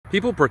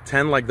People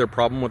pretend like their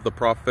problem with the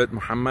Prophet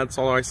Muhammad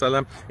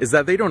ﷺ is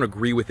that they don't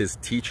agree with his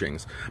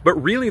teachings. But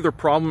really their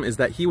problem is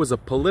that he was a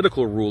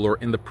political ruler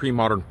in the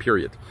pre-modern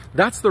period.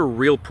 That's the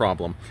real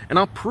problem. And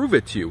I'll prove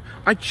it to you.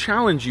 I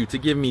challenge you to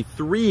give me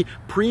 3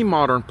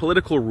 pre-modern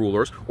political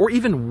rulers, or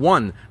even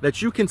one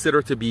that you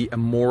consider to be a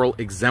moral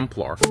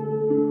exemplar.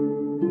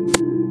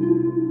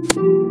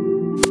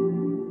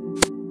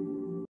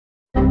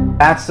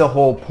 That's the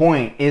whole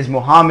point, is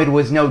Muhammad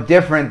was no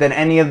different than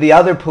any of the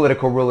other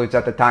political rulers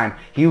at the time.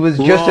 He was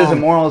just as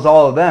immoral as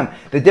all of them.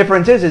 The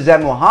difference is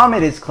that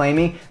Muhammad is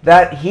claiming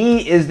that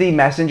he is the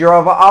messenger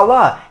of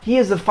Allah. He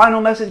is the final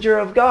messenger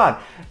of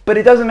God. But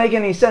it doesn't make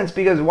any sense,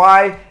 because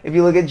why? If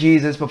you look at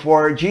Jesus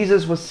before,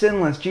 Jesus was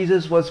sinless.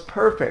 Jesus was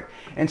perfect.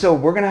 And so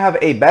we're going to have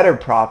a better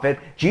prophet,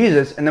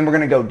 Jesus, and then we're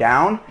going to go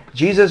down.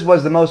 Jesus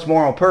was the most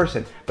moral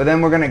person, but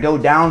then we're going to go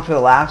down for the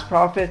last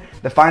prophet.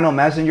 The final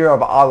messenger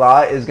of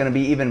Allah is going to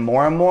be even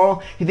more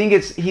immoral. He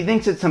thinks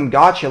it's some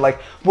gotcha,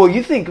 like, well,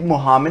 you think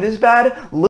Muhammad is bad? Look